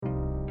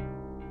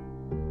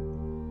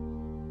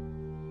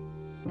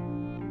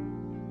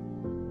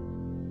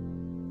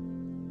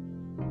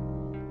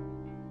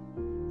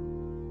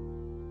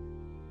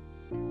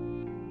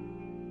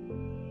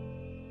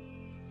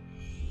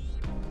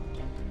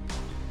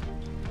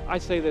I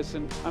say this,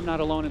 and I'm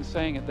not alone in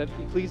saying it, that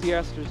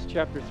Ecclesiastes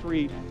chapter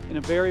 3, in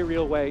a very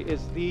real way,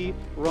 is the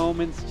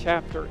Romans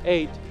chapter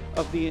 8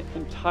 of the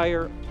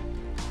entire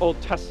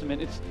Old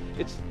Testament.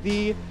 It's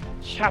the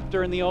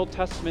chapter in the Old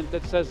Testament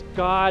that says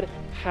God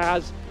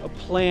has a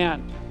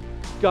plan.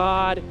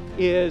 God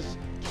is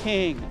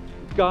king.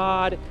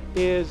 God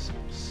is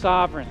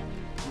sovereign.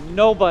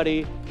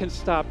 Nobody can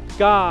stop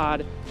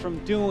God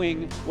from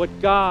doing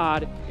what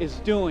God is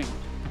doing.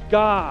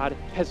 God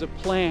has a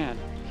plan.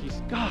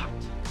 He's got,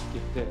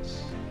 get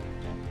this,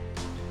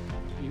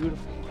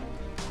 beautiful.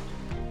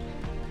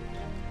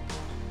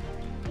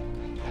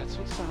 That's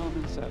what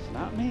Solomon says,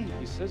 not me.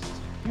 He says it's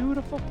a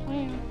beautiful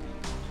plan.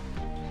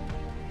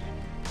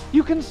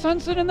 You can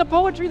sense it in the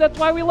poetry. That's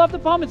why we love the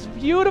poem. It's a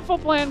beautiful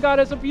plan. God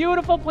has a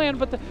beautiful plan.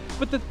 But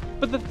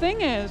the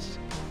thing is,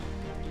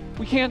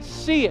 we can't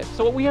see it.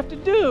 So what we have to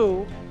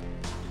do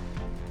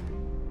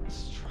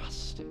is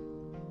trust it.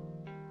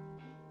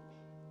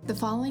 The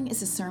following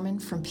is a sermon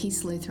from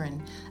Peace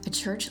Lutheran, a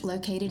church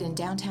located in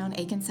downtown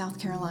Aiken, South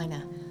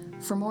Carolina.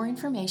 For more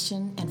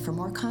information and for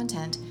more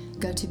content,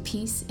 go to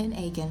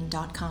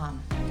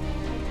peaceinaiken.com.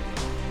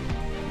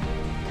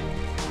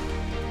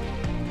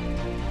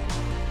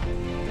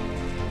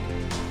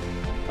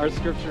 Our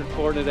scripture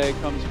for today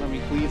comes from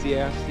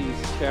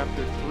Ecclesiastes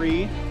chapter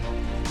 3,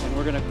 and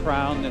we're going to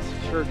crown this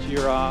church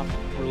year off.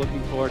 We're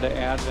looking forward to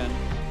Advent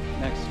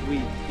next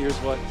week. Here's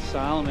what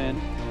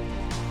Solomon,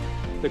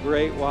 the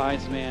great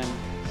wise man,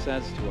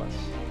 says to us.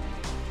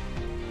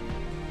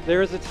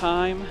 There is a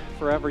time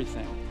for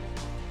everything,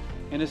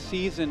 and a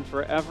season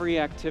for every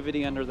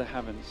activity under the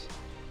heavens.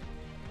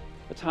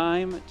 A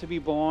time to be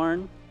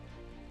born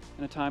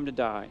and a time to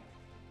die.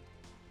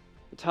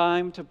 A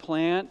time to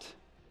plant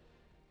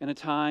and a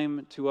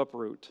time to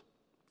uproot.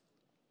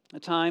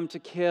 A time to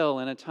kill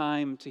and a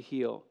time to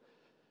heal.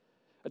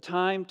 A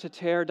time to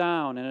tear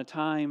down and a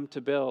time to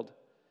build.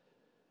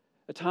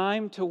 A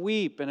time to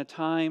weep and a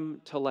time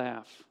to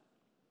laugh.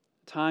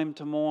 A time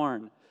to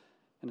mourn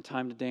and a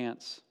time to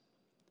dance.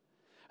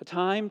 A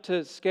time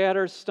to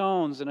scatter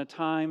stones and a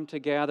time to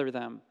gather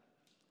them.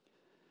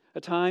 A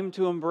time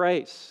to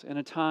embrace and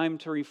a time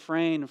to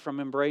refrain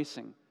from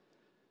embracing.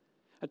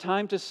 A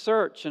time to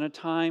search and a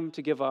time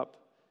to give up.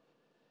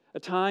 A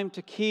time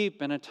to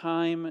keep and a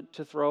time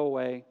to throw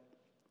away.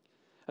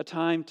 A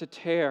time to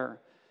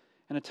tear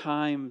and a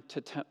time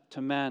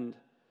to mend.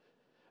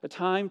 A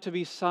time to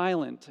be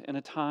silent and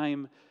a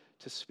time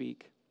to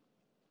speak.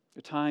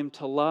 A time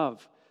to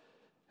love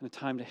and a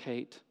time to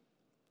hate.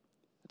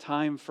 A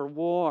time for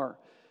war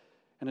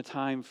and a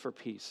time for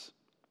peace.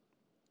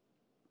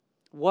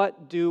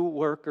 What do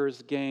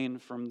workers gain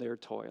from their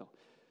toil?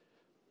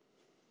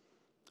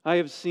 I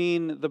have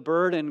seen the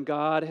burden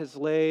God has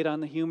laid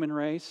on the human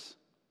race.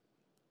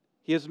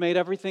 He has made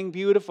everything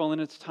beautiful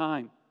in its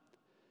time.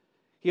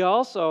 He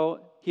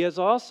has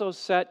also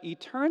set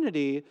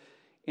eternity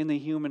in the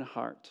human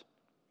heart.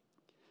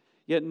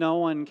 Yet no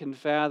one can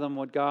fathom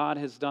what God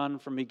has done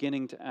from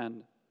beginning to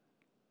end.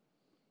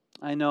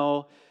 I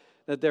know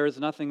that there is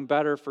nothing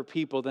better for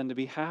people than to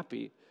be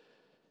happy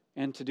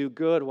and to do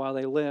good while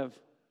they live,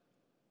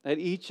 that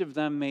each of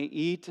them may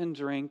eat and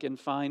drink and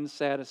find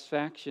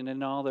satisfaction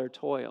in all their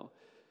toil.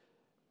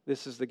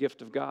 This is the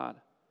gift of God.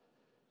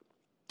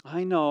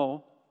 I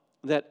know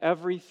that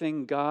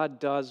everything God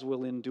does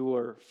will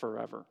endure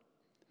forever.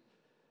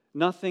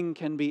 Nothing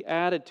can be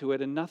added to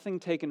it and nothing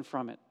taken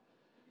from it.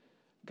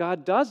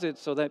 God does it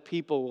so that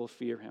people will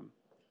fear Him.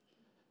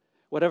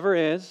 Whatever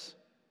is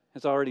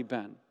has already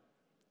been,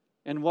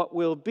 and what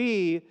will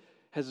be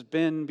has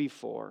been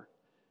before,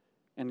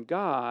 and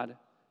God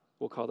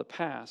will call the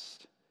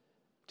past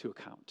to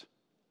account.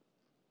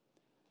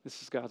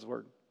 This is God's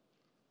word.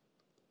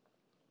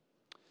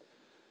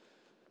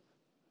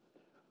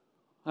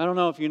 I don't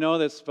know if you know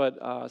this,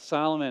 but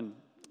Solomon,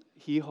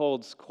 he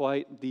holds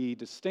quite the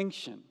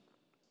distinction.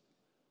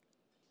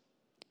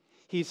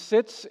 He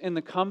sits in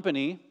the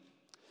company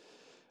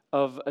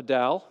of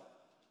Adele,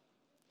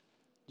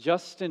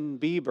 Justin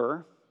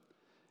Bieber,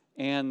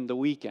 and The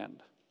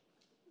Weeknd.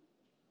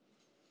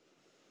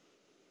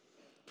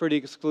 Pretty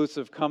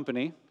exclusive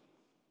company.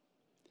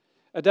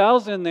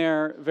 Adele's in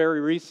there very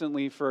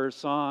recently for a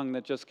song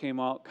that just came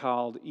out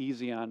called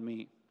Easy on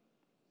Me.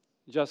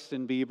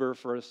 Justin Bieber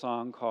for a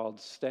song called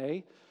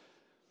Stay,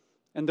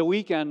 and The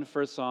Weeknd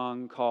for a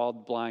song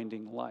called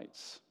Blinding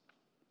Lights.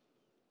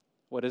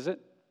 What is it?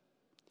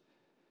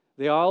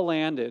 They all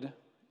landed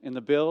in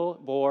the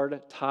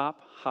Billboard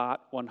Top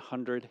Hot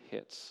 100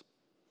 hits.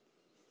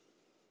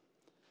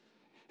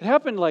 It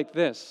happened like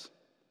this.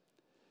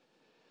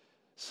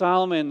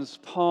 Solomon's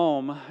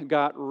poem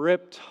got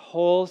ripped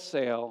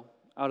wholesale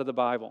out of the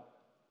Bible.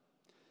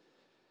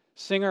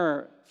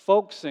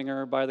 Folk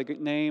singer by the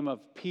name of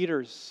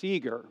Peter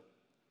Seeger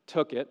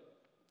took it,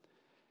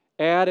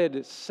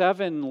 added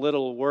 7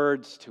 little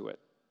words to it,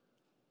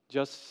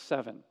 just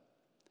 7,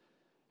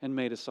 and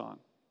made a song.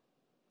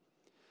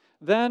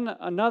 Then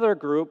another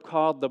group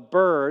called the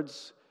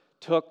Byrds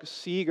took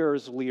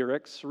Seeger's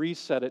lyrics,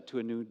 reset it to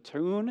a new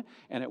tune,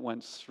 and it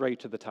went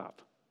straight to the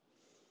top.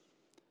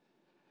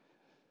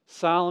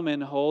 Solomon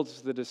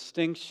holds the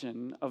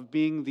distinction of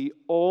being the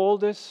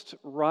oldest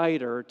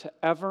writer to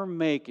ever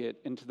make it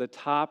into the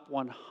top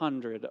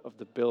 100 of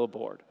the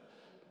Billboard.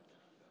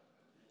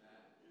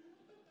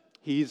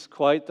 He's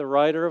quite the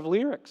writer of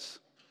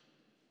lyrics.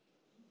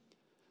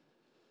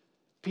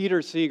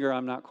 Peter Seeger,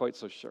 I'm not quite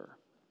so sure.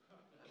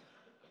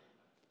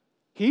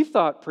 He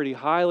thought pretty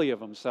highly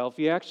of himself.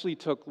 He actually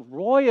took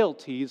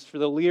royalties for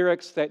the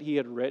lyrics that he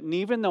had written,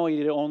 even though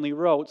he only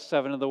wrote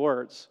 7 of the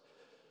words.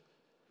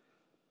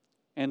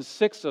 And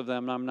 6 of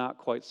them I'm not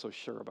quite so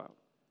sure about.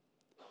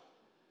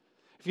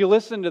 If you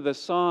listen to the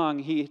song,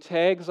 he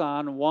tags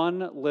on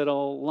one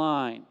little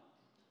line.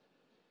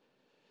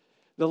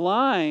 The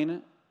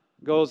line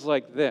goes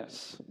like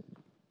this.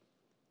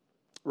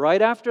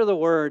 Right after the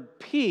word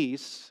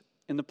peace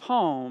in the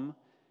poem,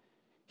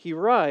 he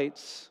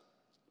writes,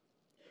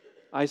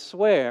 I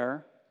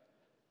swear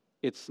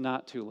it's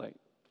not too late.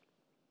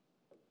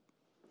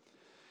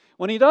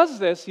 When he does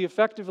this, he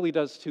effectively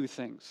does 2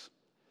 things.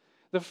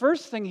 The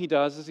first thing he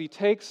does is he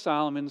takes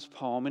Solomon's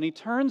poem and he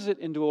turns it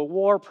into a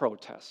war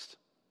protest.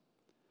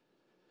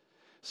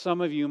 Some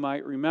of you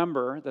might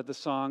remember that the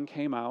song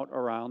came out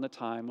around the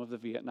time of the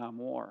Vietnam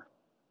War.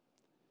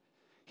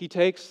 He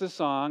takes the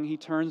song, he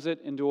turns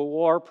it into a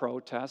war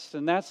protest,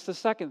 and that's the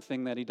second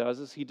thing that he does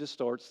is he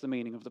distorts the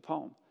meaning of the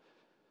poem.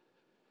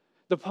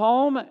 The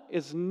poem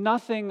is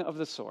nothing of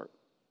the sort.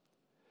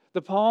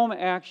 The poem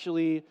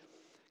actually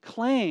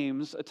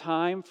claims a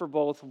time for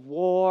both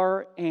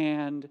war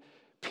and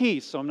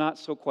peace, so I'm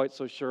not quite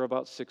so sure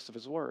about 6 of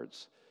his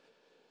words.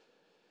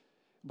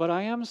 But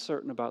I am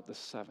certain about the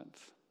 7th.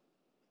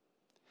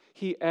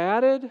 He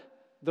added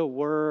the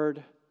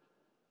word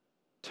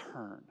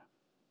turn.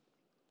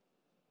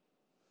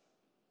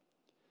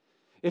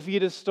 If he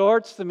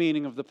distorts the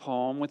meaning of the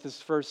poem with his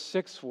first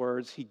 6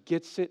 words, he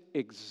gets it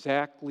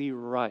exactly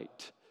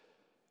right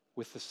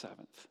with the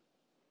 7th.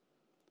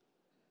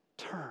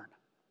 Turn.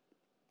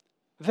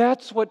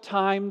 That's what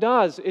time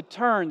does. It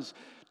turns.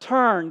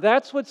 Turn.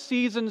 That's what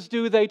seasons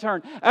do. They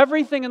turn.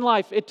 Everything in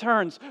life, it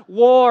turns.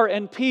 War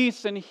and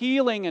peace and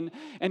healing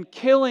and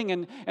killing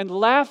and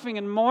laughing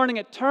and mourning.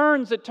 It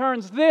turns. It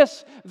turns.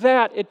 This,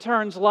 that, it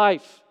turns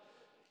life.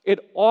 It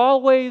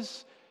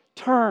always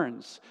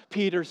turns.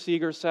 Peter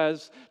Seeger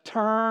says,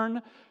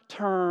 turn,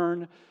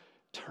 turn,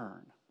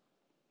 turn.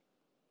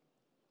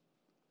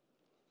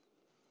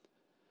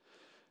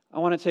 I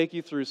want to take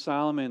you through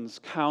Solomon's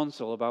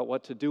counsel about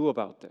what to do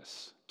about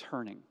this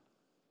turning.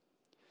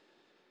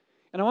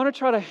 And I want to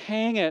try to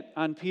hang it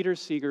on Peter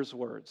Seeger's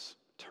words,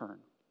 turn.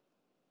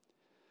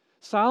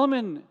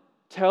 Solomon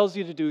tells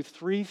you to do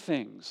 3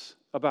 things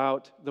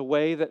about the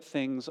way that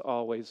things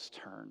always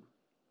turn.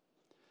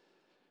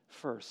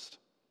 First,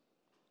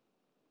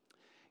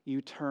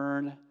 you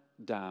turn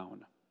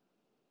down.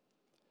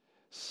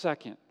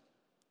 Second,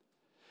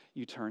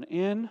 you turn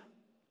in.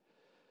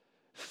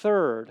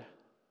 Third,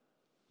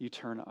 you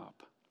turn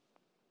up.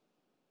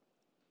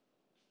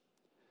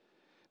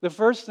 The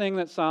first thing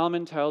that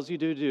Solomon tells you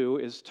to do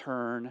is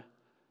turn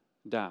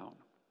down.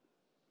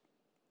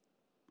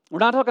 We're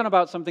not talking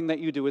about something that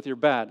you do with your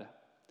bed.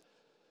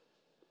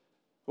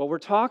 What we're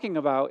talking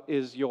about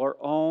is your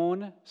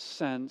own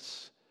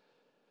sense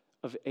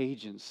of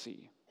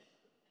agency.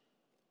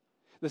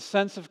 The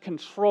sense of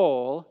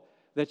control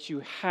that you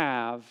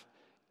have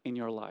in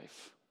your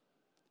life.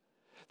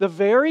 The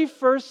very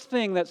first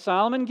thing that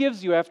Solomon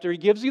gives you after he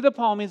gives you the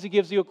poem is he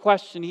gives you a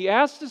question. He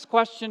asks this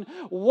question,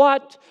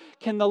 what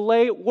can the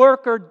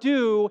worker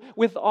do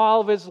with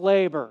all of his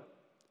labor?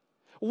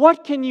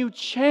 What can you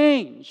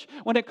change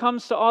when it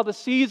comes to all the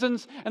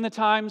seasons and the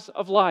times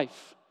of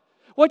life?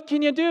 What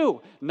can you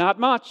do? Not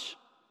much.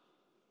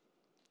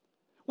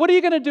 What are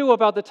you going to do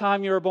about the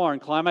time you were born?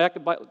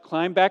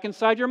 Climb back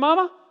inside your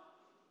mama?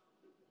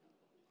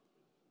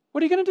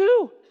 What are you going to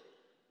do?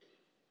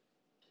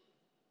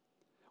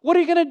 What are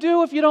you going to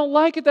do if you don't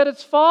like it that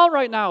it's fall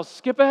right now?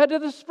 Skip ahead to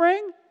the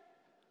spring?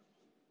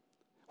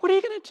 What are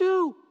you going to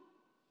do?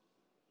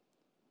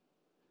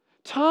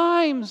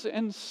 Times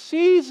and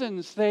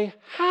seasons, they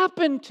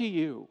happen to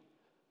you,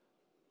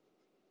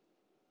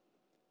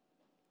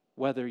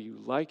 whether you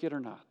like it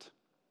or not.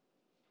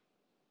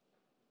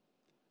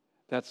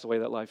 That's the way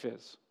that life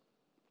is.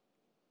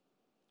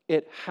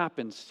 It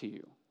happens to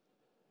you,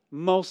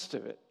 most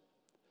of it,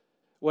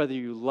 whether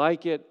you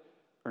like it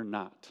or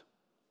not.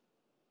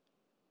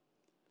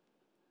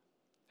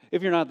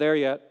 If you're not there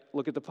yet,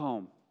 look at the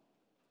poem.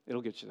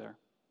 It'll get you there.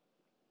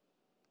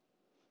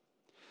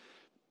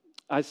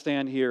 I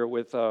stand here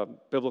with a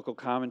biblical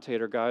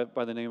commentator, guy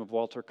by the name of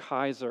Walter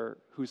Kaiser,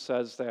 who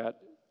says that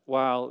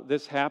while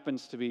this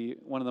happens to be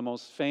one of the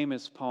most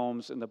famous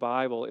poems in the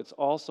Bible, it's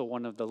also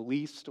one of the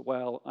least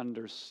well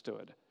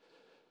understood.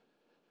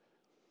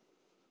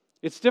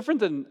 It's different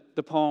than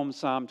the poem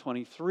Psalm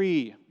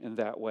 23 in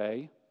that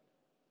way.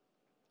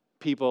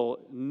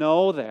 People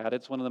know that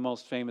it's one of the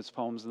most famous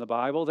poems in the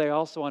Bible. They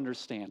also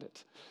understand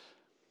it.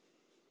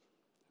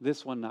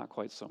 This one, not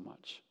quite so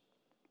much.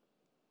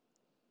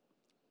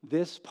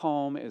 This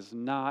poem is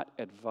not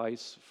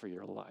advice for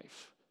your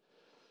life.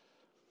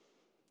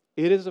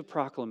 It is a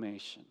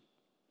proclamation.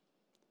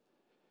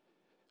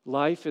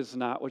 Life is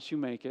not what you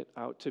make it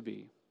out to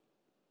be.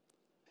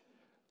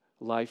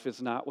 Life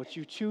is not what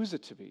you choose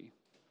it to be.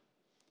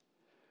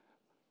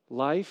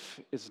 Life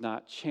is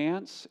not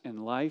chance,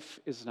 and life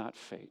is not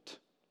fate.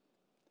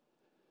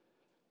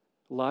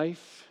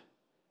 Life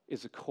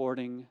is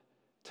according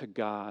to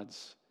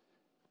God's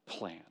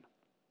plan.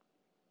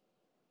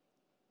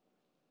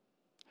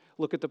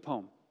 Look at the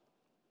poem.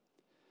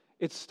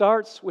 It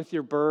starts with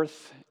your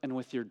birth and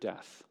with your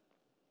death.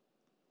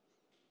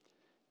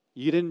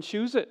 You didn't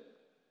choose it.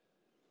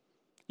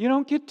 You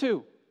don't get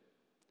to.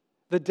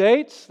 The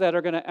dates that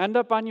are going to end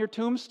up on your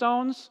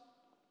tombstones,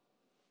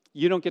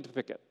 you don't get to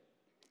pick it.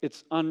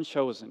 It's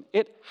unchosen.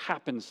 It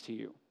happens to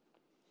you.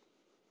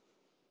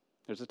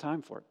 There's a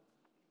time for it.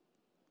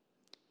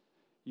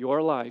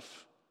 Your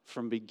life,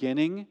 from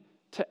beginning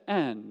to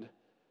end,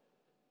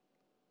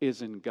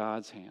 is in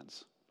God's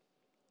hands.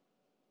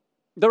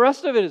 The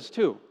rest of it is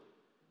too.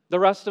 The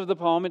rest of the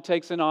poem, it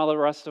takes in all the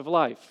rest of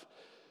life.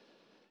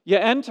 You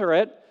enter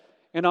it,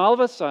 and all of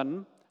a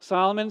sudden,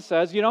 Solomon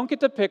says, you don't get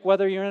to pick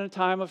whether you're in a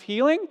time of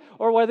healing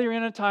or whether you're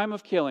in a time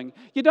of killing.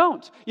 You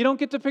don't. You don't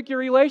get to pick your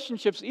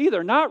relationships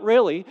either. Not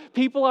really.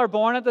 People are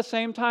born at the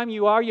same time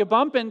you are. You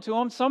bump into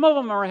them. Some of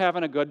them are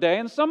having a good day,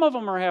 and some of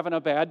them are having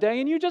a bad day,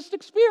 and you just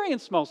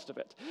experience most of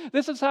it.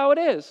 This is how it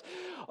is.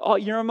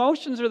 Your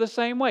emotions are the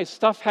same way.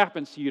 Stuff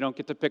happens to you. You don't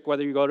get to pick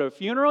whether you go to a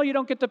funeral. You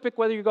don't get to pick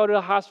whether you go to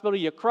the hospital.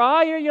 You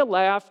cry or you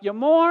laugh. You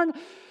mourn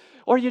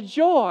or your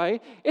joy,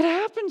 it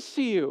happens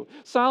to you.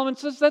 Solomon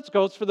says that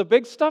goes for the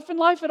big stuff in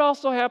life. It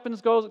also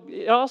happens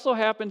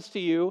to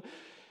you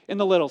in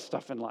the little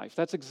stuff in life.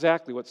 That's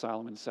exactly what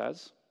Solomon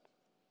says.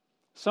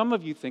 Some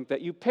of you think that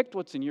you picked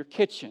what's in your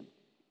kitchen.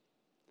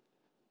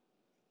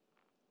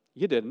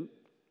 You didn't.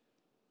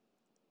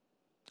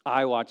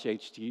 I watch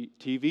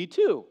HGTV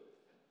too.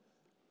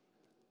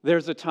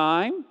 There's a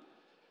time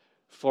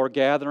for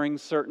gathering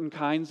certain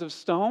kinds of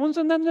stones,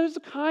 and then there's a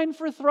kind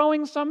for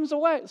throwing some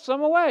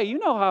away. You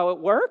know how it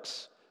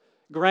works.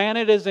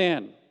 Granite is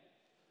in.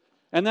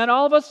 And then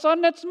all of a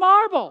sudden it's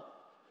marble.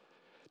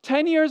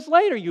 10 years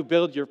later, you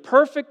build your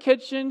perfect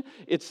kitchen.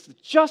 It's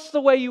just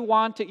the way you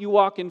want it. You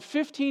walk in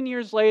 15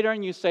 years later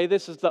and you say,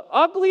 this is the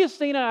ugliest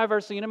thing I've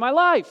ever seen in my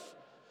life.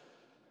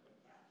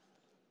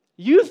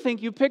 You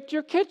think you picked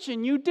your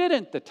kitchen. You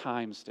didn't. The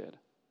times did.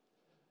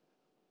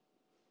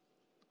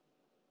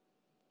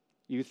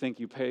 You think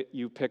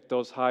you picked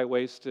those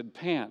high-waisted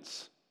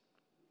pants.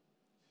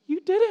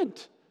 You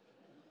didn't.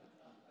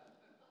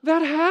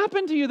 That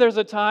happened to you. There's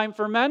a time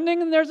for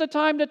mending and there's a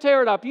time to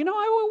tear it up. You know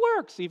how it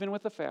works, even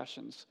with the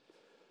fashions.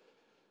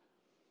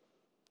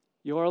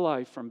 Your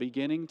life from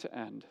beginning to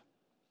end,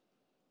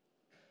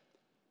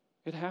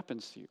 it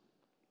happens to you.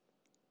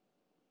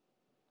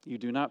 You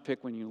do not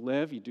pick when you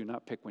live. You do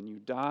not pick when you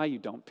die. You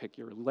don't pick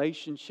your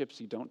relationships.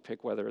 You don't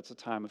pick whether it's a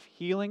time of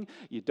healing.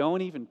 You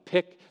don't even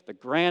pick the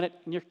granite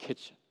in your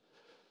kitchen.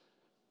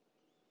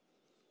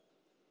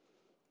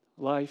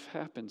 Life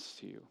happens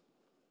to you.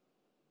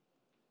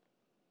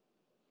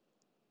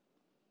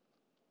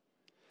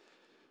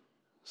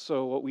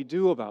 So what we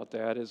do about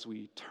that is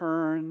we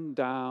turn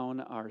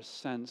down our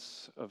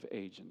sense of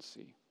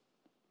agency.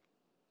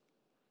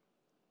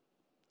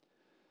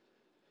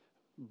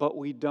 But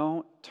we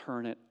don't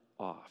turn it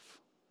off.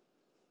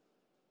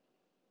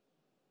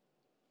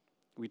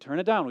 We turn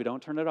it down, we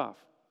don't turn it off.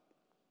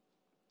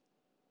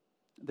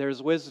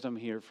 There's wisdom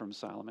here from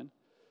Solomon.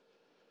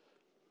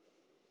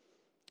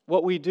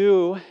 What we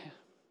do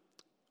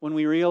when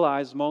we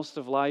realize most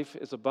of life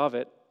is above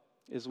it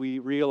is we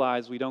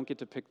realize we don't get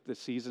to pick the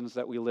seasons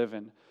that we live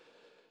in.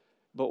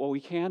 But what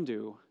we can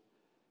do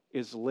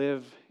is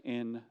live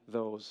in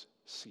those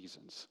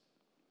seasons.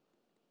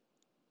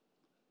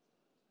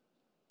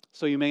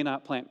 So you may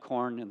not plant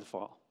corn in the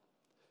fall,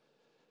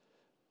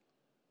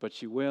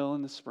 but you will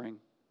in the spring.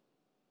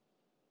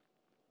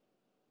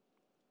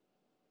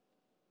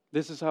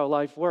 This is how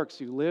life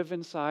works. You live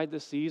inside the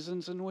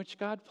seasons in which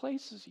God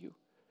places you.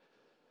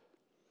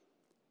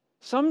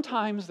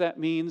 Sometimes that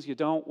means you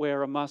don't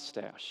wear a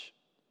mustache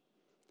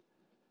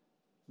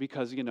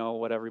because you know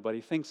what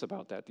everybody thinks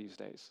about that these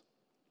days.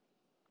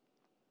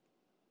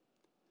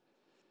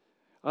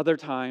 Other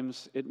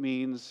times it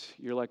means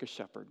you're like a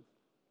shepherd.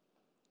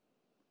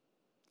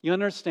 You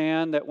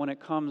understand that when it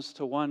comes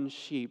to one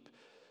sheep,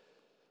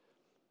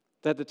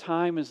 that the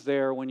time is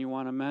there when you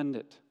want to mend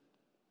it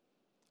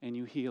and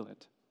you heal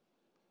it.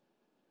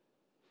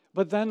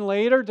 But then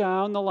later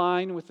down the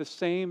line with the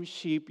same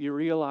sheep, you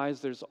realize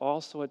there's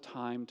also a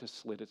time to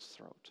slit its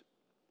throat.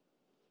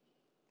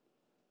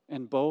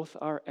 And both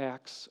are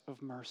acts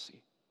of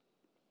mercy.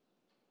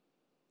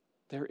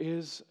 There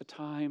is a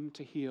time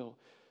to heal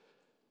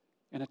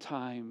and a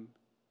time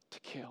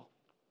to kill.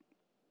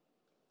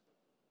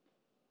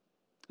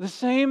 The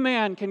same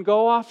man can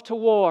go off to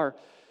war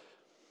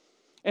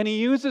and he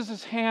uses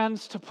his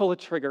hands to pull a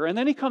trigger. And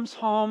then he comes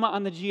home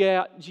on the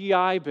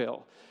GI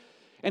Bill.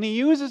 And he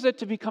uses it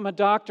to become a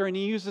doctor, and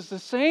he uses the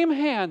same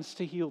hands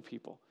to heal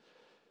people.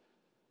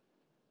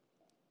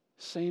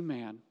 Same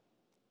man,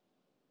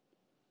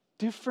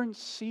 different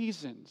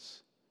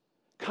seasons,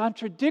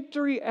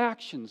 contradictory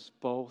actions,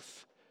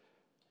 both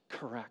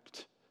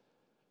correct.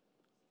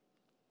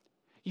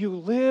 You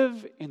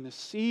live in the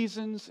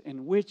seasons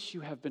in which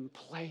you have been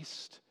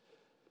placed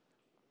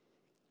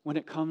when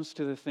it comes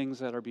to the things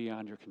that are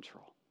beyond your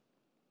control.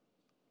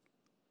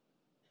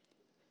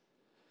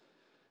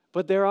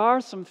 But there are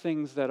some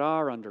things that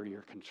are under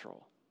your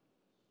control.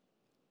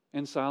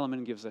 And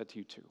Solomon gives that to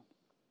you too.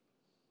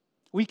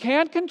 We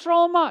can't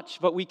control much,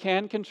 but we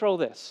can control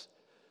this: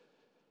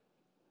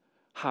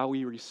 how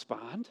we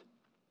respond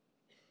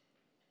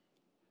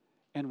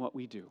and what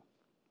we do.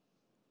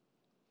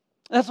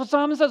 That's what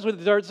Solomon says.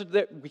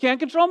 We can't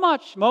control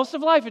much. Most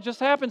of life, it just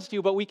happens to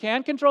you, but we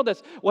can control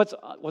this.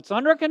 What's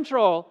under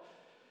control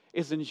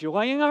is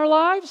enjoying our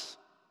lives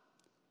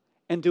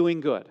and doing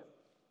good.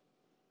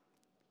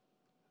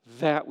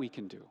 That we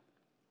can do.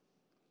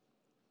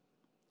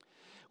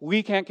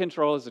 We can't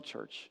control as a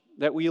church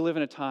that we live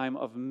in a time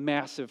of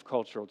massive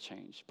cultural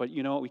change. But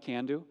you know what we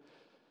can do?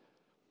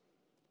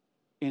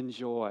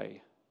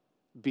 Enjoy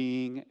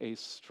being a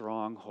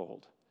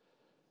stronghold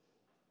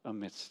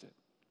amidst it.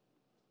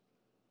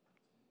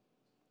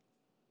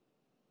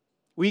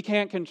 We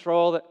can't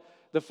control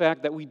the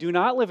fact that we do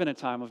not live in a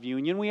time of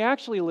union. We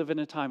actually live in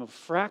a time of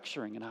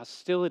fracturing and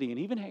hostility and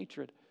even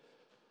hatred.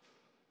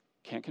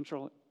 Can't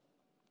control it.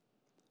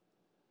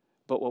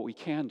 But what we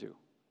can do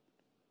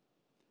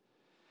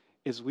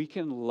is we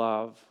can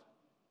love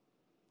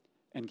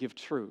and give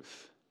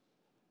truth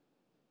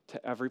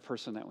to every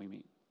person that we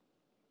meet.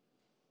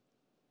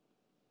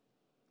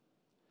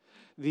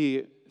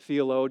 The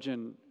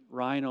theologian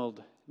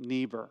Reinhold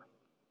Niebuhr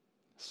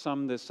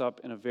summed this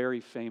up in a very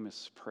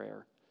famous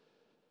prayer.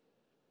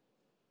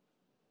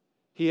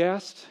 He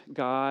asked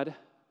God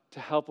to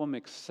help him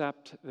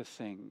accept the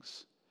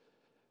things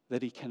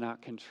that he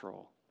cannot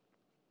control.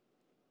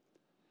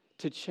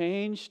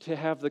 To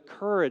have the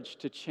courage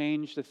to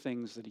change the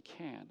things that he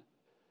can,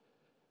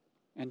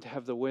 and to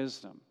have the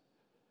wisdom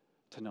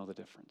to know the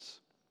difference.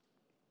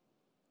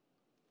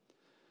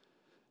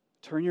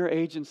 Turn your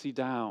agency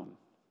down,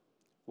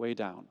 way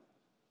down,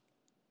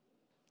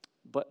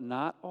 but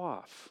not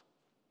off.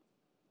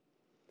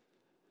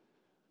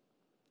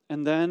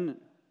 And then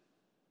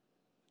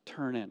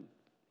turn in.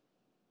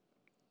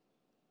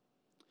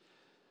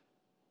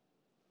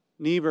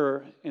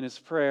 Niebuhr, in his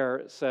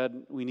prayer,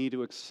 said we need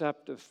to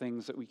accept the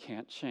things that we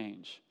can't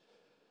change.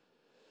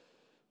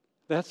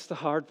 That's the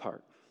hard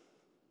part.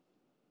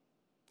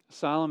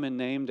 Solomon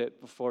named it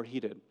before he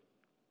did.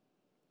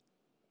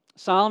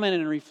 Solomon,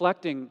 in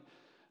reflecting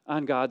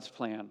on God's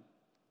plan,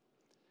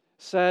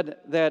 said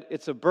that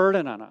it's a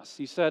burden on us.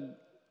 He said,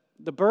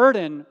 the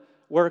burden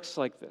works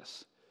like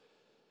this.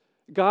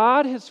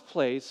 God has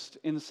placed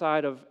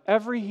inside of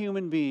every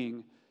human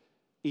being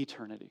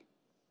eternity.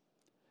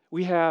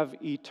 We have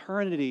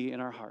eternity in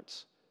our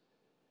hearts.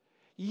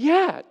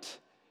 Yet,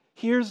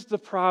 here's the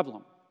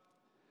problem.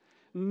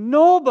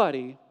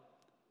 Nobody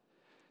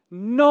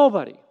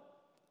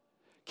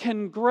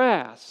can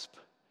grasp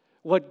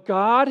what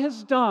God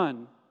has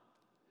done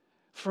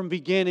from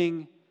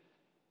beginning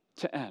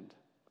to end.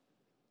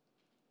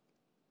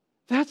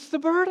 That's the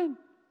burden.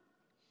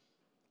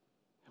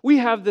 We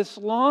have this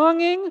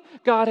longing.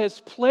 God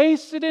has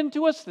placed it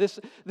into us,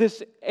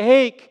 this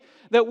ache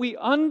that we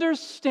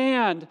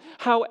understand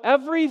how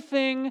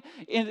everything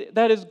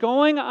that is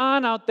going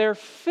on out there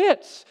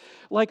fits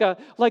like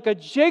a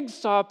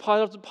jigsaw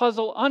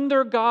puzzle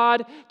under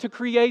God to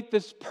create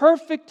this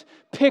perfect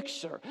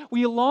picture.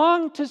 We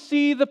long to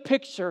see the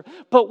picture,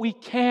 but we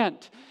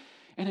can't.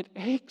 And it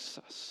aches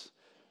us.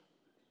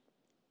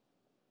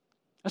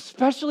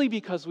 Especially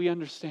because we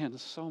understand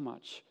so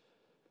much.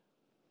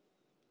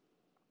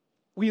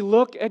 We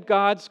look at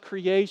God's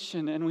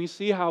creation and we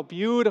see how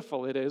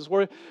beautiful it is.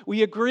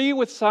 We agree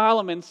with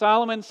Solomon.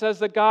 Solomon says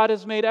that God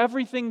has made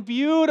everything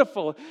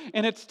beautiful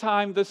in its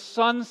time. The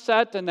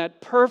sunset and that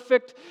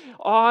perfect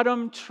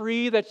autumn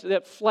tree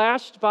that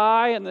flashed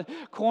by in the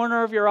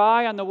corner of your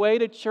eye on the way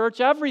to church.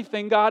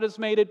 Everything, God has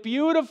made it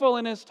beautiful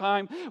in His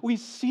time. We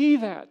see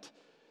that.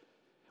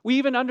 We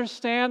even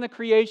understand the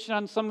creation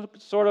on some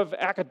sort of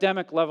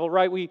academic level,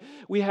 right? We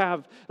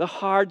have the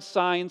hard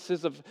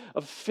sciences of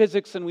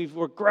physics, and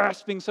we're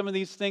grasping some of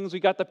these things. We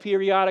got the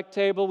periodic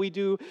table. We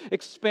do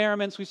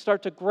experiments. We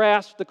start to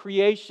grasp the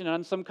creation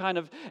on some kind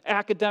of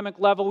academic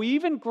level. We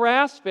even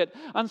grasp it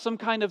on some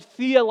kind of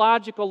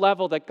theological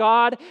level, that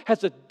God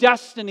has a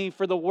destiny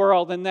for the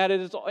world and that it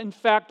is, in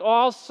fact,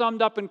 all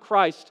summed up in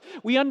Christ.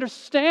 We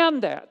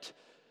understand that.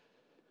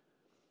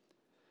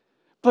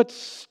 But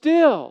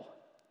still,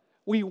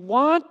 we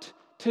want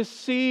to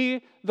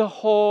see the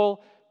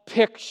whole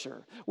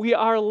picture. We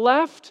are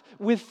left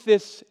with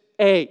this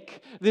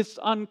ache, this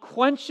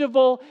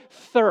unquenchable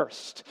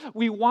thirst.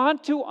 We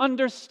want to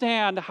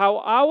understand how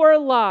our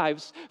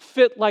lives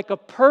fit like a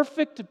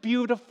perfect,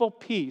 beautiful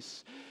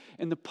piece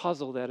in the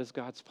puzzle that is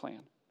God's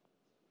plan.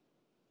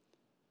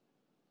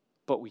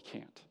 But we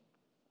can't.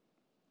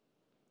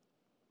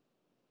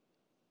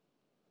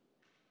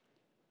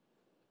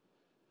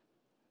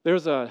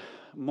 There's a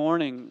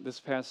morning this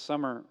past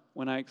summer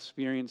when I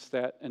experienced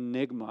that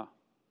enigma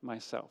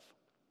myself.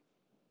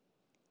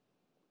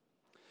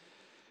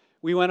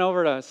 We went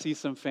over to see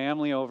some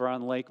family over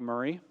on Lake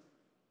Murray,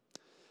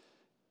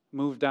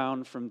 moved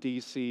down from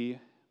D.C.,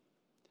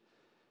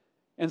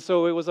 and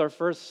so it was our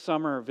first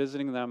summer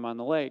visiting them on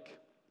the lake.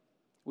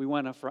 We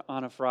went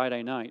on a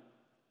Friday night.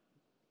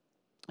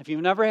 If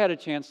you've never had a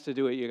chance to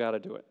do it, you got to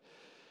do it.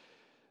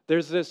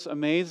 There's this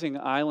amazing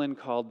island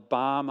called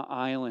Baum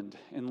Island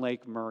in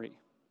Lake Murray.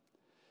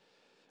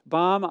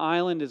 Baum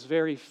Island is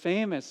very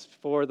famous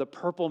for the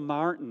purple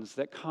martins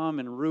that come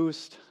and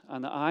roost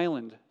on the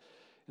island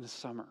in the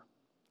summer.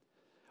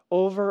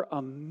 Over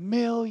 1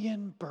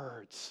 million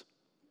birds.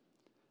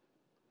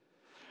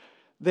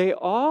 They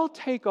all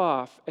take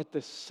off at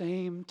the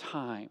same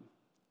time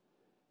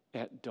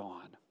at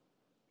dawn.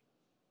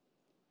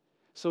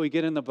 So we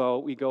get in the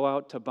boat, we go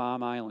out to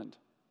Baum Island.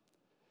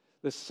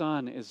 The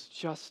sun is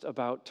just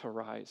about to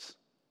rise.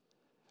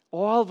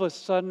 All of a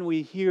sudden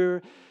we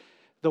hear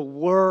the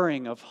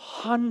whirring of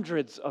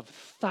hundreds of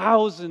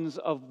thousands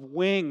of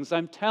wings.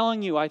 I'm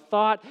telling you, I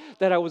thought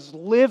that I was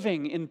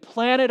living in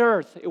planet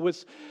Earth. It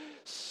was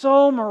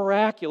so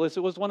miraculous.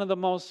 It was one of the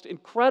most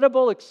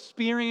incredible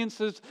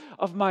experiences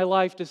of my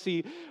life to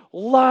see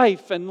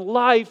life and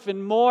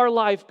more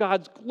life,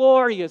 God's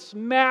glorious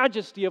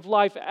majesty of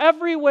life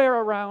everywhere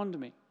around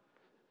me.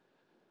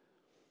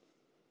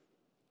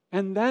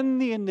 And then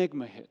the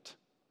enigma hit.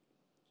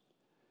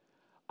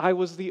 I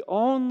was the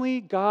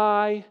only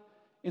guy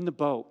in the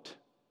boat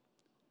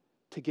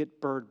to get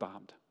bird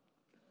bombed.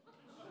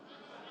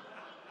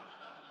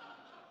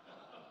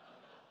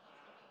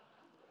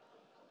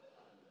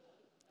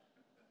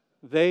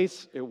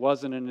 It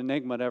wasn't an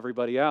enigma to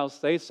everybody else.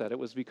 They said it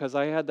was because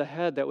I had the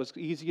head that was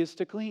easiest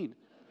to clean.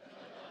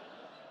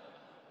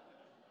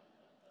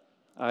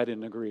 I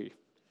didn't agree.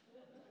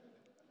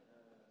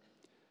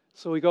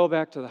 So we go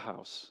back to the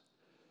house.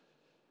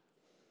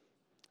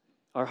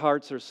 Our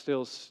hearts are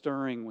still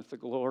stirring with the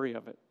glory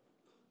of it.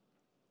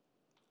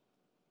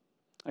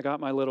 I got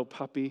my little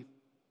puppy,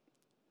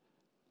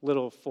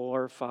 little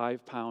 4 or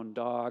 5 pound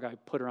dog. I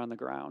put her on the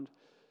ground.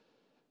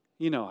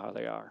 You know how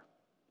they are.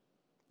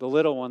 The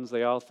little ones,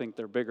 they all think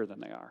they're bigger than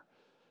they are.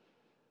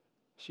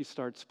 She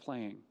starts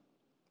playing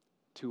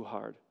too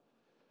hard.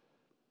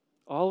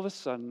 All of a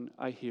sudden,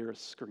 I hear a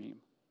scream.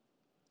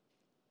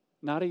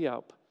 Not a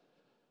yelp,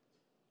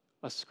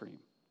 a scream.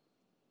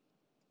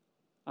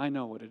 I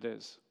know what it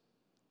is.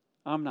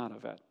 I'm not a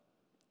vet,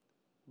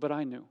 but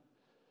I knew.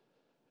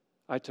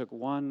 I took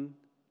one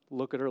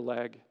look at her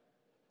leg,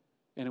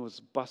 and it was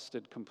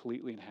busted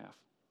completely in half.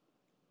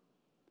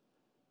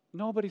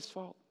 Nobody's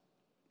fault.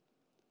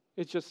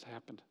 It just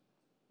happened.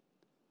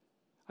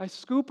 I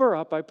scoop her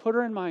up. I put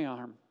her in my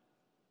arm.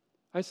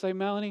 I say,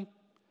 Melanie,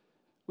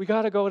 we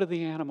got to go to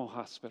the animal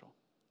hospital.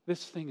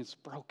 This thing is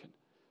broken.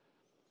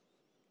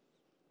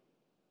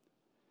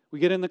 We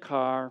get in the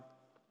car.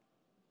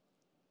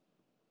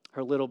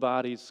 Her little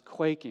body's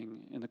quaking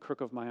in the crook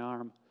of my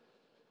arm.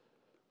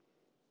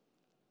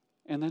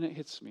 And then it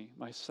hits me,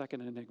 my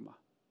second enigma.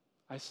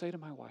 I say to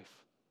my wife,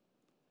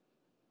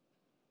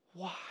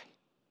 why?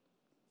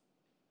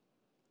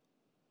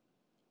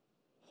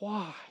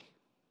 Why?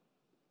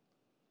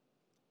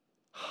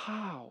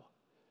 How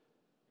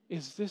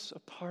is this a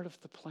part of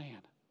the plan?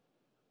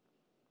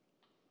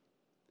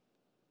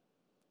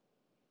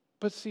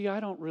 But see,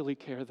 I don't really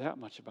care that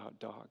much about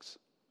dogs.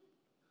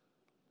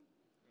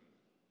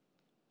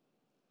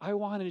 I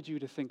wanted you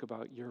to think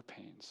about your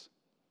pains.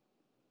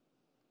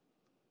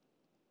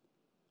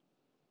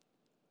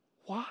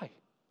 Why?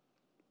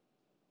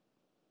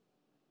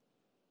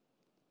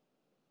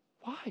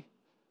 Why?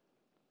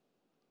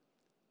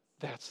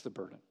 That's the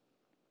burden.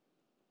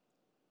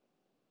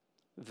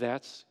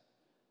 That's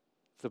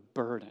the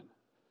burden.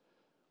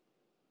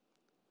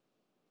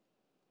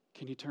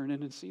 Can you turn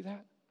in and see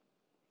that?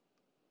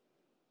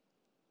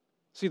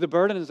 See, the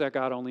burden is that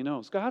God only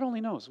knows. God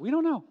only knows. We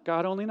don't know.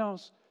 God only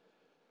knows.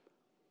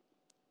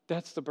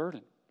 That's the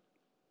burden.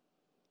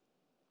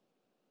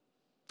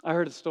 I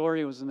heard a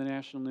story. It was in the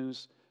national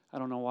news. I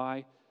don't know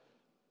why.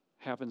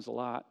 Happens a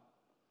lot.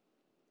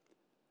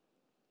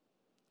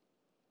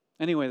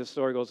 Anyway, the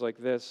story goes like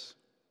this.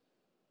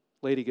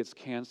 Lady gets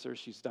cancer.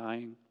 She's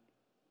dying.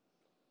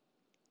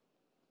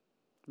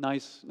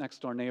 Nice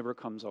next-door neighbor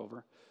comes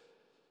over.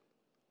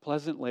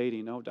 Pleasant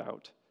lady, no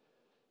doubt.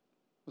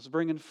 Was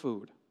bringing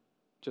food,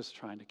 just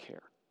trying to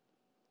care.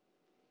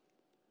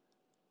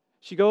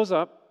 She goes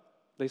up.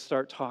 They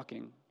start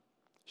talking.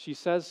 She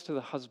says to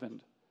the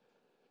husband,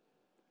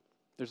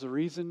 there's a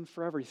reason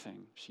for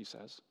everything, she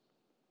says.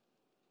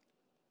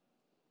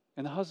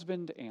 And the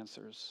husband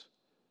answers,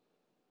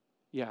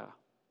 yeah.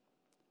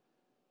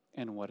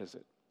 And what is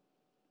it?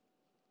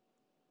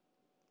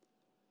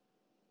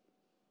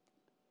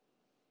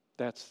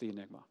 That's the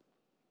enigma.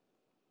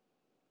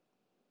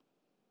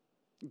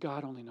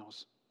 God only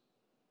knows.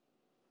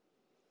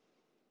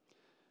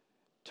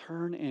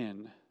 Turn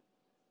in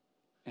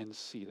and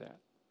see that.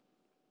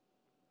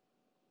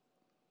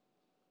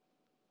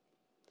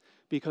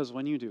 Because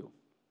when you do,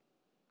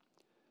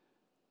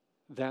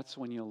 that's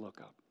when you'll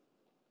look up.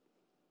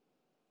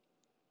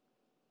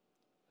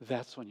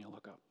 that's when you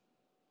look up.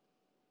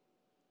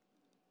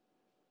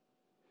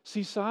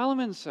 See,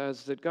 Solomon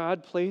says that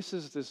God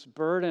places this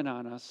burden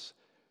on us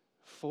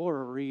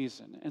for a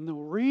reason. And the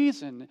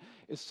reason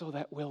is so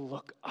that we'll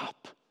look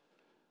up.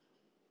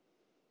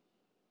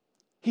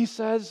 He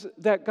says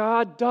that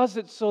God does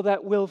it so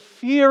that we'll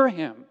fear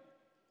Him,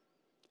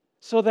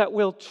 so that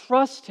we'll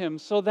trust Him,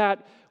 so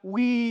that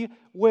we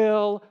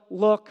will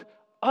look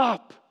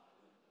up.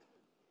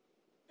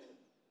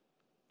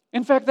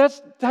 In fact,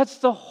 that's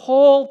the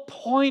whole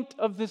point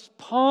of this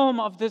poem,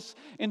 of this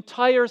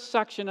entire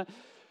section.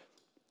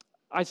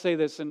 I say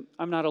this, and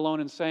I'm not alone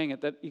in saying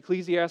it, that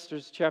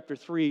Ecclesiastes chapter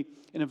 3,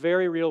 in a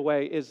very real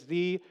way, is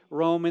the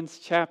Romans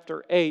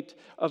chapter 8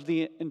 of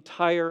the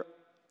entire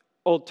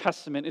Old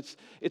Testament.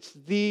 It's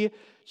the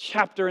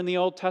chapter in the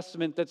Old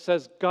Testament that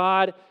says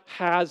God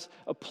has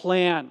a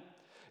plan.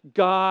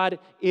 God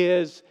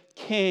is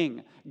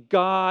king.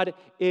 God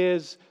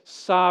is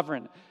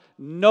sovereign.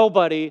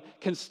 Nobody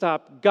can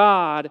stop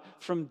God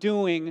from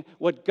doing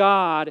what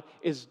God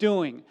is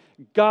doing.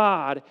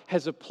 God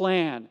has a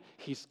plan.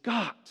 He's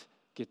got,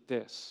 get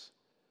this,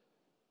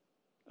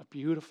 a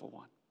beautiful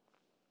one.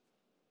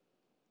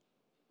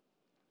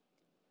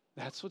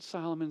 That's what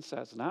Solomon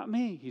says, not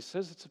me. He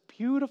says it's a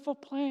beautiful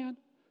plan.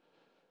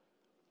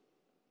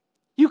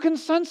 You can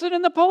sense it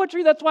in the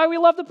poetry. That's why we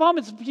love the poem.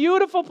 It's a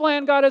beautiful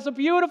plan. God has a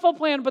beautiful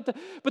plan. But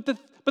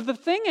the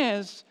thing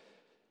is,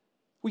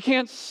 we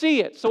can't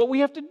see it. So what we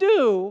have to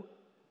do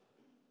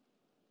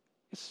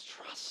is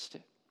trust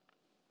it.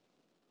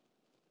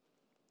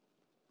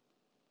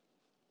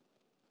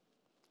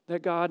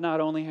 That God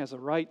not only has a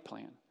right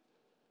plan.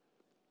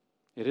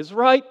 It is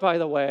right, by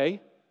the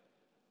way.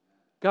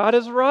 God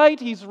is right.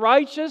 He's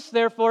righteous.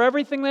 Therefore,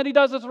 everything that He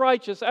does is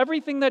righteous.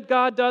 Everything that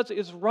God does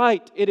is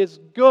right. It is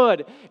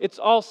good. It's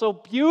also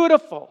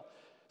beautiful.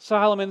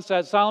 Solomon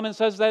says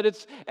that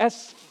it's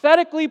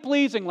aesthetically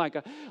pleasing, like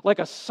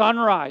a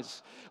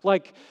sunrise,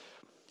 like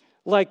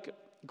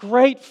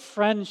great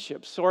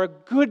friendships or a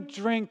good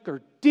drink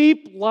or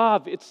deep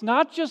love. It's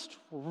not just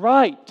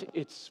right,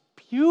 it's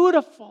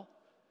beautiful.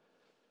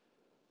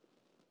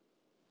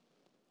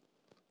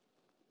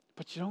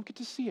 But you don't get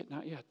to see it,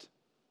 not yet.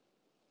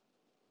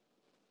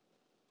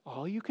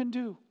 All you can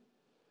do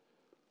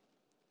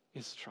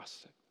is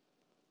trust it.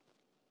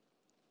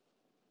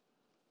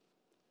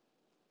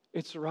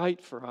 It's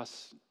right for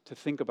us to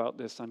think about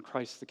this on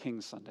Christ the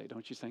King Sunday,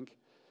 don't you think?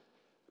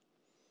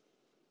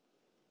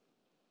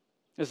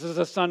 This is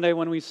a Sunday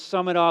when we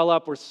sum it all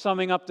up. We're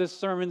summing up this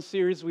sermon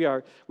series. We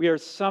are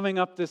summing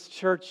up this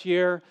church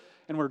year,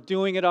 and we're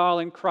doing it all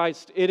in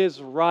Christ. It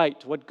is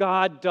right. What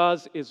God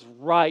does is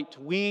right.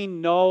 We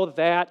know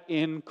that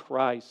in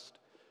Christ.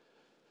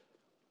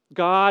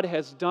 God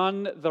has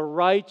done the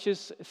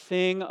righteous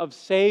thing of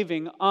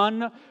saving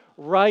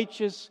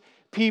unrighteous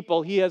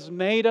people. He has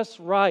made us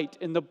right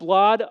in the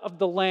blood of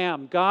the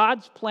Lamb.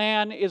 God's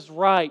plan is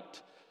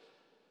right.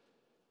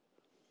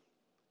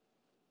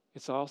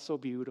 It's also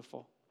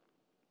beautiful.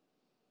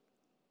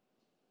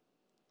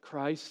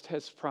 Christ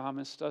has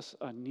promised us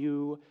a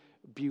new,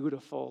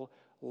 beautiful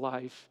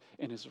life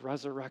in His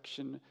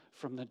resurrection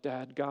from the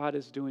dead. God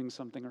is doing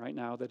something right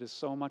now that is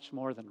so much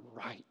more than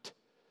right.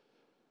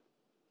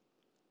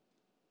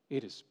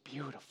 It is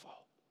beautiful.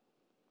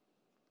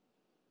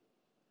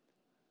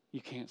 You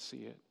can't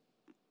see it.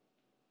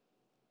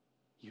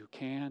 You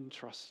can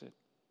trust it.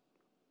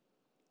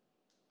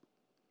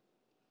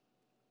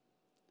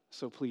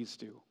 So please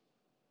do.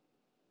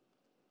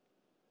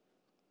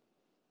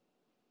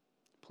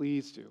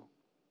 Please do.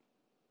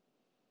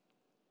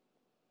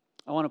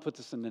 I want to put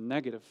this in the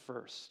negative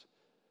first.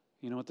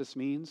 You know what this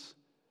means?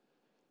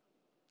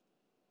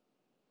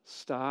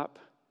 Stop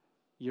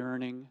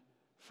yearning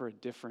for a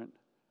different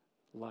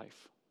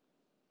life.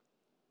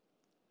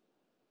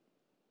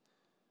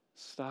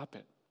 Stop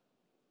it.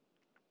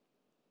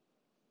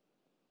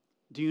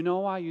 Do you know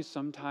why you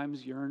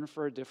sometimes yearn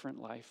for a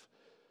different life?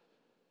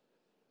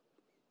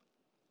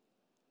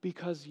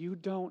 Because you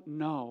don't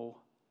know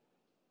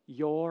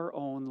your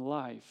own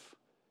life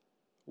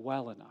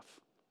well enough.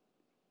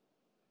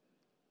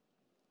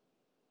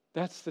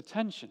 That's the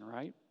tension,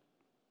 right?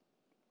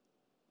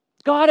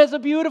 God has a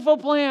beautiful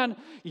plan.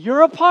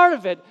 You're a part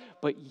of it,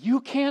 but you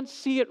can't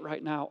see it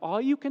right now. All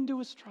you can do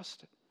is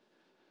trust it.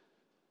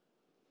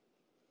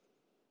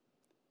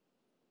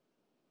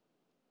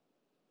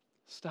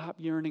 Stop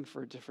yearning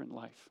for a different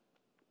life.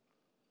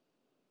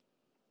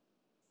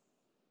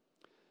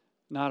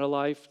 Not a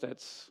life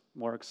that's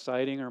more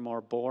exciting or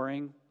more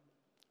boring,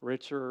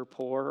 richer or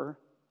poorer,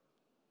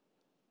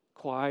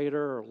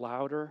 quieter or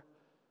louder,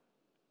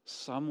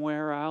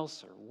 somewhere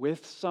else or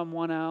with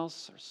someone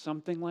else or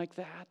something like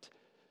that.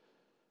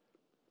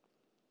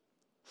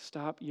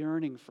 Stop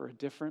yearning for a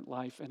different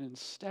life and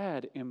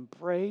instead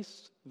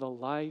embrace the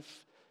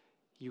life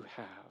you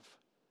have.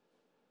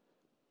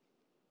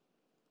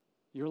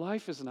 Your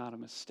life is not a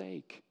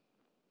mistake.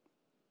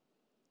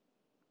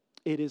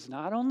 It is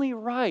not only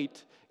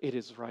right, it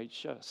is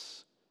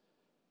righteous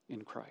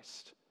in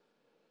Christ.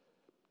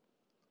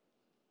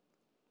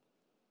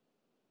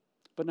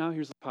 But now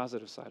here's the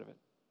positive side of it.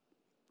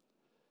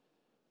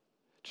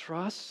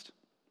 trust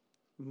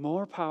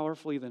more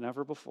powerfully than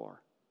ever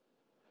before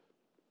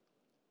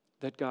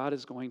that God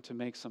is going to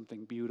make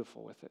something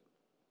beautiful with it.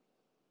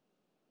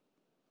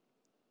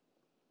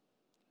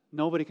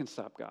 Nobody can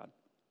stop God.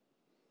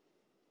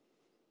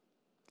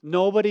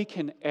 Nobody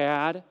can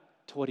add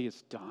to what he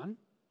has done,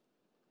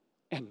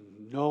 and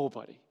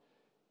nobody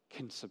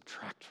can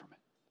subtract from it.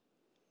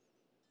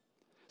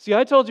 See,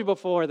 I told you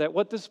before that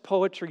what this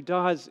poetry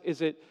does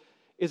is it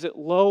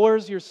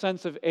lowers your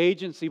sense of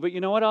agency, but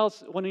you know what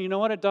else? You know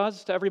what it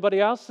does to everybody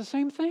else? The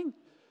same thing.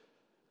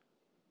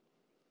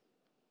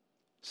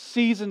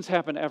 Seasons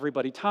happen to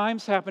everybody.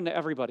 Times happen to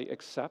everybody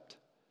except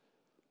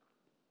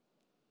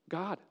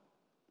God.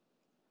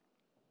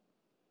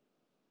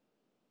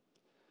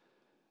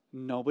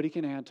 Nobody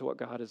can add to what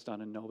God has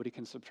done, and nobody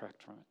can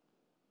subtract from it.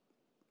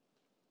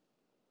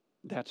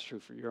 That's true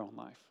for your own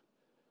life.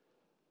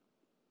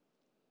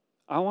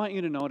 I want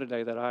you to know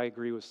today that I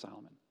agree with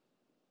Solomon.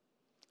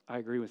 I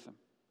agree with him.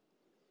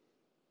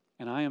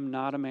 And I am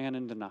not a man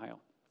in denial.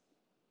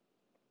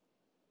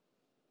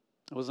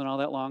 It wasn't all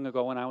that long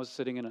ago when I was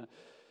sitting in an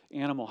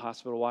animal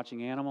hospital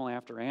watching animal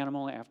after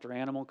animal after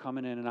animal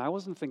coming in, and I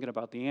wasn't thinking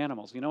about the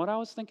animals. You know what I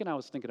was thinking? I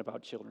was thinking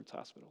about children's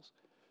hospitals.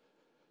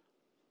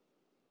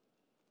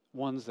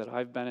 Ones that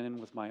I've been in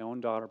with my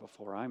own daughter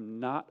before. I'm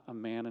not a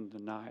man in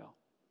denial.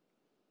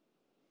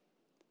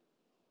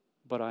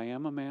 But I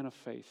am a man of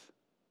faith.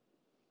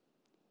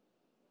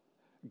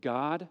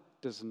 God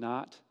does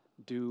not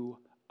do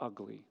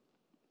ugly.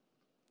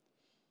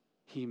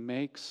 He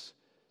makes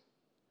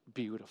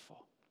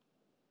beautiful.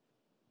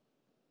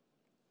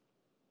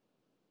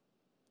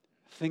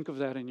 Think of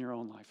that in your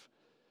own life.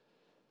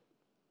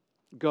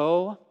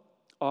 Go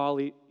all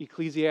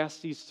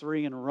Ecclesiastes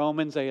 3 and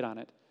Romans 8 on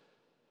it.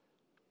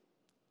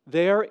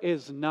 There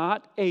is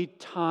not a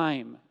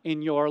time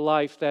in your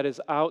life that is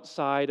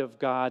outside of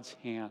God's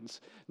hands.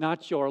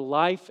 Not your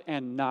life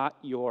and not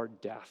your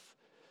death.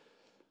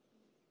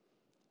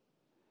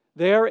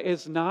 There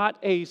is not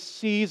a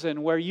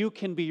season where you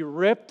can be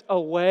ripped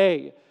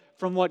away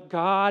from what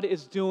God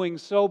is doing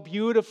so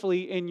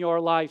beautifully in your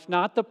life.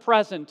 Not the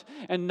present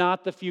and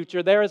not the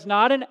future. There is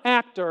not an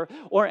actor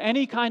or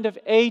any kind of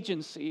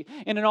agency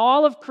in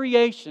all of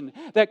creation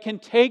that can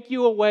take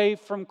you away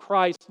from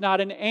Christ. Not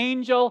an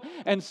angel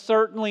and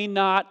certainly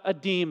not a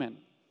demon.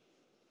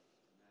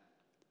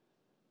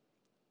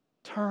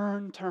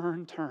 Turn.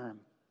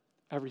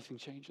 Everything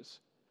changes.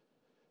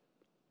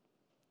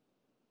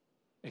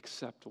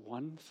 Except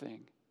one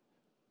thing.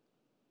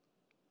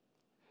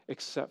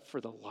 Except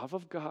for the love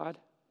of God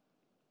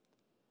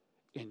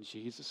in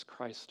Jesus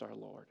Christ our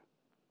Lord.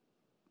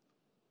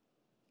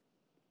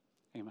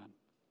 Amen.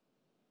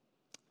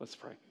 Let's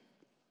pray.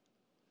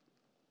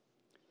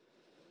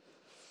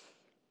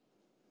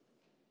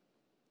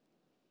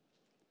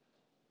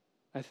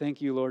 I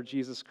thank you, Lord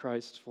Jesus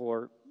Christ,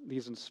 for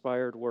these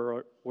inspired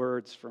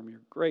words from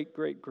your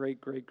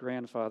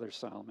great-grandfather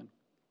Solomon.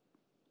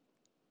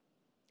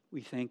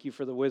 We thank you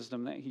for the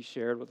wisdom that he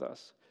shared with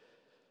us.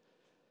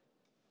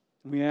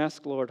 And we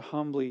ask, Lord,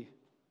 humbly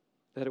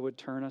that it would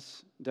turn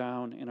us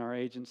down in our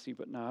agency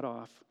but not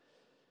off.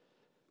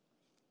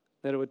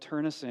 That it would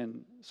turn us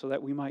in so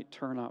that we might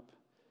turn up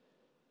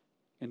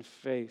in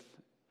faith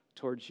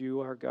towards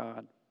you, our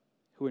God,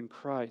 who in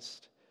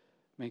Christ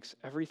makes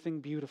everything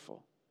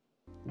beautiful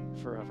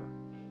forever.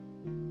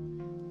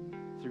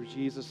 Through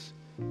Jesus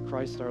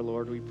Christ our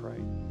Lord we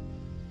pray.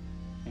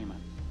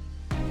 Amen.